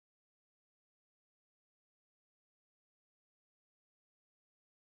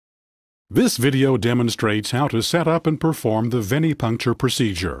This video demonstrates how to set up and perform the venipuncture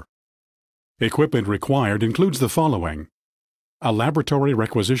procedure. Equipment required includes the following: a laboratory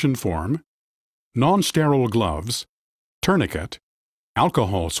requisition form, non-sterile gloves, tourniquet,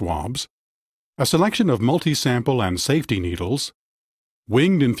 alcohol swabs, a selection of multi-sample and safety needles,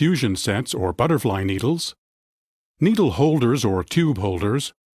 winged infusion sets or butterfly needles, needle holders or tube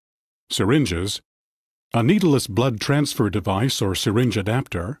holders, syringes, a needleless blood transfer device or syringe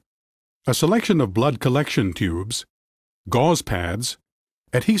adapter, a selection of blood collection tubes, gauze pads,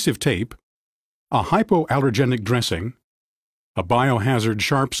 adhesive tape, a hypoallergenic dressing, a biohazard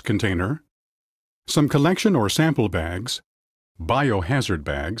sharps container, some collection or sample bags, biohazard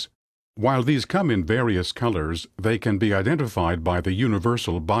bags. While these come in various colors, they can be identified by the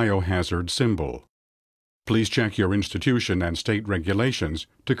universal biohazard symbol. Please check your institution and state regulations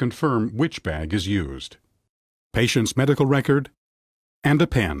to confirm which bag is used. Patient's medical record and a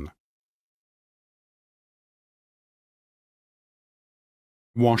pen.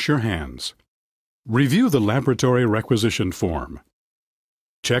 Wash your hands. Review the laboratory requisition form.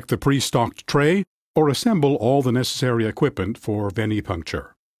 Check the pre-stocked tray or assemble all the necessary equipment for venipuncture.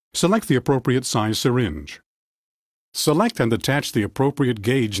 Select the appropriate size syringe. Select and attach the appropriate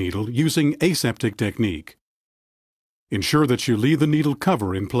gauge needle using aseptic technique. Ensure that you leave the needle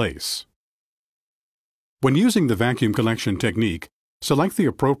cover in place. When using the vacuum collection technique, select the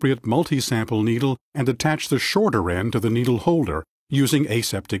appropriate multi-sample needle and attach the shorter end to the needle holder using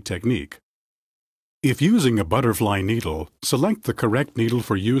aseptic technique. If using a butterfly needle, select the correct needle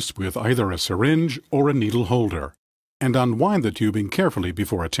for use with either a syringe or a needle holder, and unwind the tubing carefully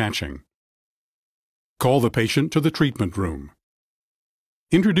before attaching. Call the patient to the treatment room.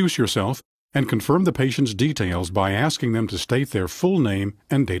 Introduce yourself and confirm the patient's details by asking them to state their full name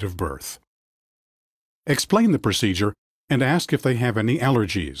and date of birth. Explain the procedure and ask if they have any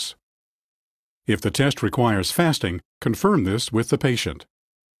allergies. If the test requires fasting, confirm this with the patient.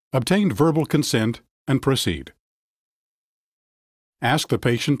 Obtain verbal consent and proceed. Ask the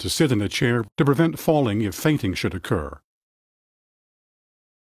patient to sit in a chair to prevent falling if fainting should occur.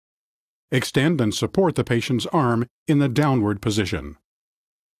 Extend and support the patient's arm in the downward position.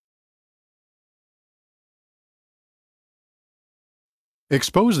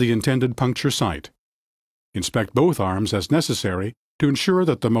 Expose the intended puncture site. Inspect both arms as necessary to ensure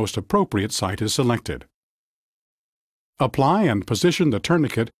that the most appropriate site is selected. Apply and position the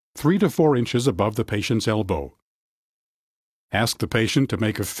tourniquet 3 to 4 inches above the patient's elbow. Ask the patient to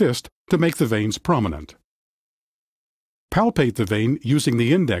make a fist to make the veins prominent. Palpate the vein using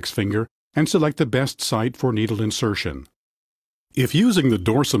the index finger and select the best site for needle insertion. If using the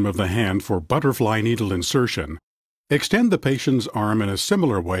dorsum of the hand for butterfly needle insertion, extend the patient's arm in a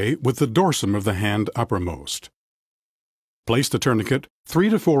similar way with the dorsum of the hand uppermost. Place the tourniquet 3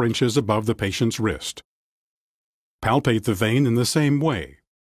 to 4 inches above the patient's wrist. Palpate the vein in the same way.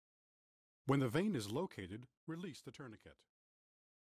 When the vein is located, release the tourniquet.